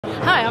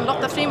Hi, I'm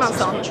Lotta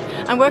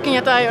Frimansson. I'm working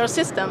at IAR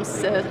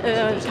Systems,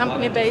 a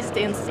company based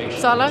in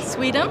Uppsala,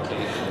 Sweden.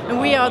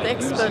 And we are the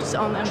experts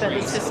on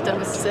embedded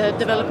systems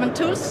development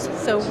tools.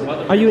 So,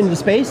 are you in the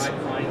space?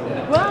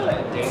 Well,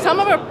 some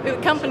of our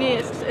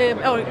companies,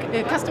 our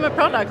customer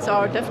products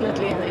are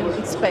definitely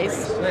in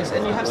space. Nice,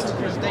 and you have some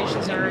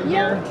presentations around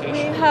here? Yeah,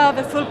 we have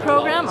a full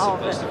program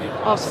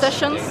of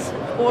sessions,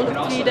 all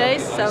 3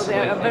 days, so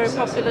they are very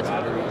popular.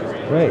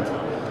 Right.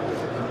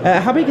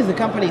 How big is the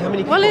company? How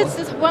many people? Well,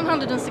 it's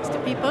 160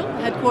 people.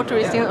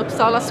 Headquarters is in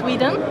Uppsala,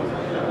 Sweden.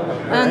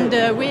 And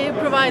we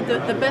provide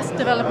the best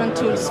development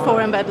tools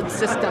for embedded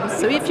systems.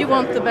 So if you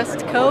want the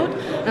best code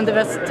and the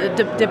best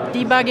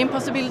debugging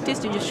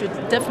possibilities, you should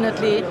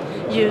definitely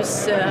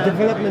use...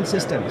 development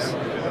systems?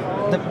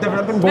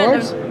 Development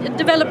boards?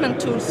 Development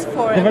tools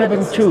for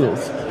development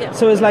tools. Yeah.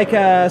 So it's like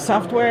a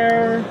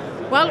software?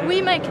 Well,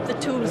 we make the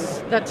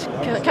tools that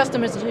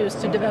customers use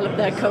to develop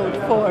their code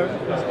for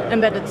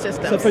embedded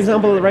systems. So for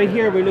example, right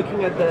here we're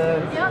looking at the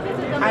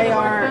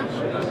IAR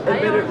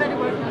embedded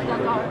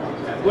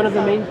one of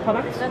the main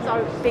products? That's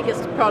our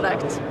biggest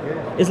product.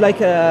 It's like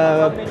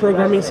a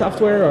programming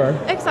software, or?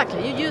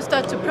 Exactly, you use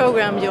that to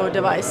program your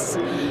device.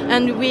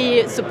 And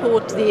we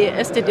support the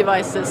ST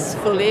devices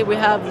fully. We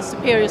have the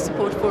superior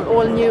support for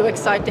all new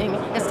exciting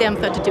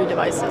STM32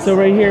 devices. So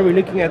right here we're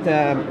looking at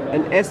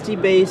an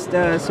ST-based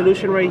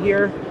solution right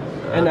here.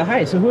 And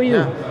hi, so who are you?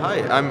 Yeah.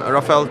 Hi, I'm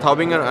Rafael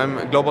Taubinger. I'm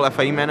a Global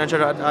FAE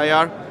Manager at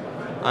IAR.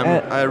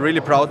 I'm really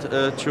proud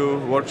to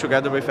work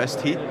together with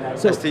ST.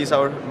 ST is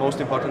our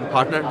most important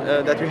partner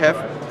that we have.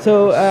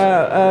 So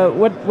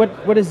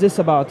what is this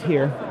about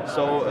here?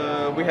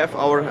 So we have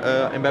our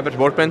embedded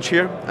workbench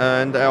here,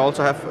 and I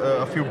also have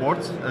a few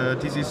boards.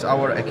 This is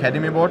our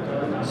academy board.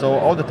 So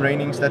all the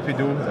trainings that we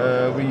do,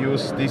 we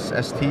use this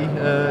ST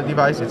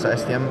device. It's a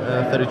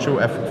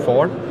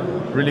STM32F4.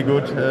 Really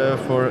good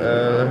for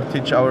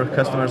teach our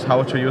customers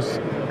how to use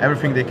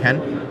everything they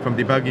can from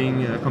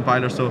debugging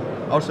compiler. So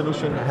our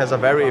solution has a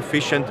very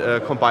efficient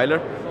compiler.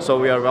 So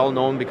we are well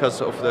known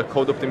because of the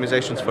code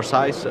optimizations for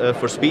size,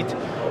 for speed,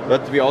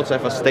 but we also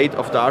have a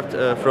state-of-the-art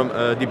from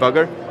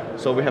debugger.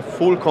 So we have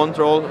full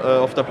control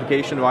of the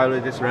application while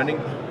it is running.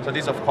 So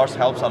this of course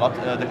helps a lot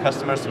the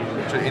customers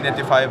to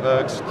identify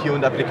bugs,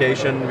 tune the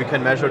application, we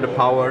can measure the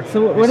power.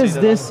 So what is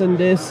this and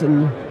this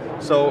and...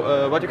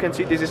 So what you can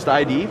see, this is the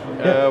IDE,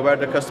 where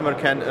the customer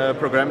can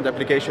program the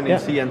application in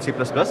C and C++.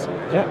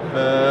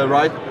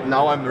 Right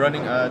now I'm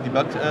running a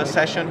debug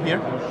session here.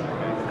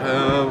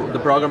 The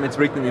program is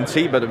written in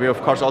C, but we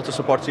of course also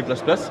support C++.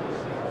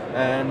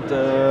 And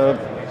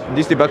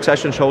this debug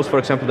session shows, for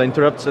example, the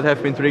interrupts that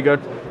have been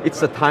triggered.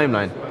 It's a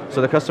timeline,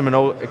 so the customer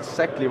knows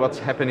exactly what's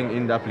happening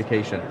in the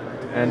application.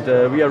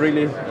 And we are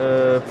really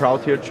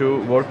proud here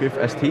to work with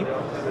ST.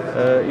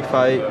 If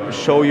I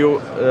show you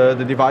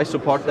the device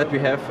support that we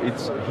have,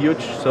 it's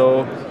huge.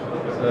 So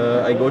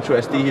I go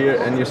to ST here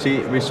and you see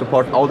we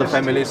support all the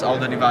families, all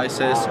the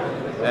devices.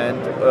 And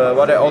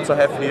what I also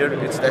have here,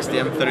 it's the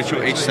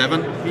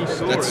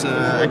STM32H7. That's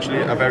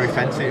actually a very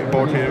fancy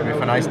board here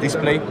with a nice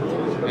display.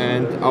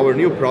 And our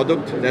new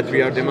product that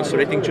we are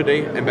demonstrating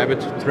today,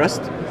 Embedded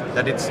Trust,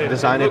 that it's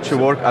designed to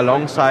work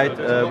alongside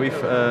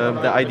with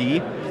the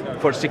IDE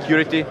for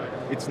security.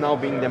 It's now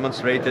being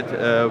demonstrated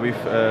with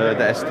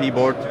the ST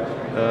board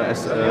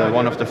as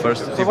one of the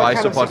first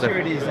device support. So what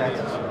kind of security is that?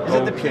 Is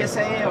it the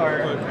PSA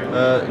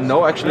or?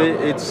 No, actually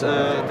it's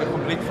the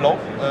complete flow.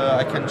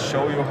 I can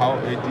show you how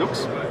it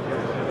looks.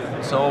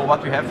 So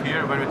what we have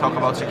here when we talk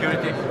about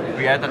security,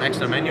 we add an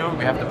extra menu,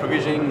 we have the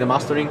provisioning, the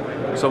mastering.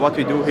 So what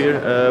we do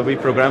here, we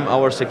program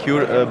our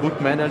secure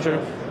boot manager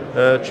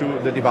to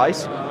the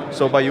device.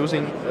 So by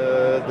using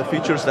the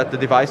features that the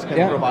device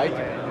can provide,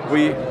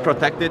 we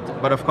protect it,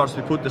 but of course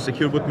we put the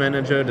secure boot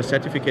manager, the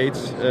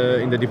certificates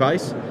in the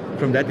device.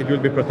 From that it will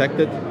be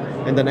protected.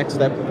 And the next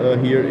step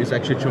here is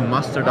actually to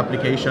master the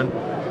application.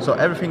 So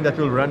everything that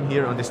will run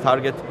here on this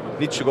target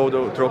needs to go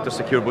through the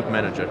secure boot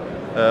manager.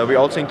 We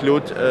also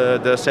include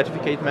the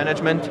certificate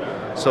management.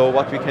 So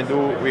what we can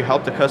do, we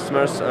help the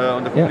customers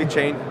on the complete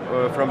chain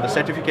from the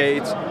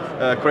certificates,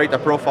 create a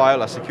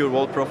profile, a secure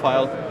vault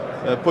profile,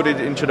 put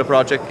it into the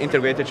project,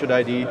 integrate it to the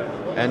IDE,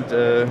 and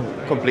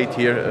complete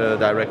here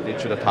directly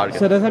to the target.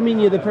 So does that mean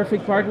you're the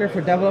perfect partner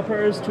for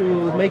developers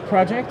to make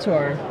projects,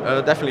 or?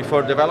 Definitely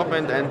for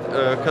development and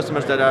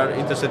customers that are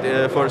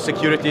interested for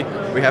security,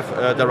 we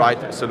have the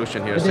right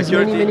solution here. There's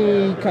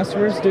many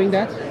customers doing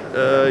that?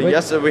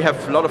 Yes, we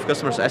have a lot of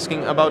customers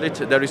asking about it.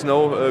 There is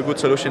no good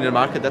solution in the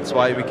market. That's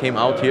why we came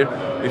out here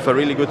with a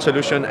really good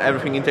solution,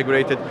 everything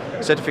integrated,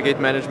 certificate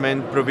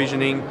management,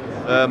 provisioning,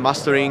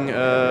 mastering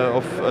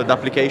of the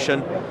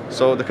application,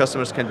 so the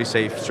customers can be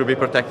safe, should be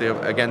protected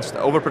against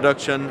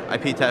overproduction,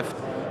 IP theft.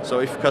 So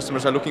if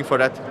customers are looking for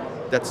that,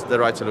 that's the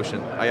right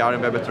solution. IAR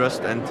Embedded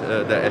Trust and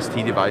the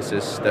ST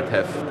devices that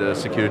have the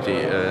security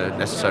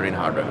necessary in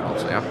hardware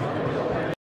also. Yeah.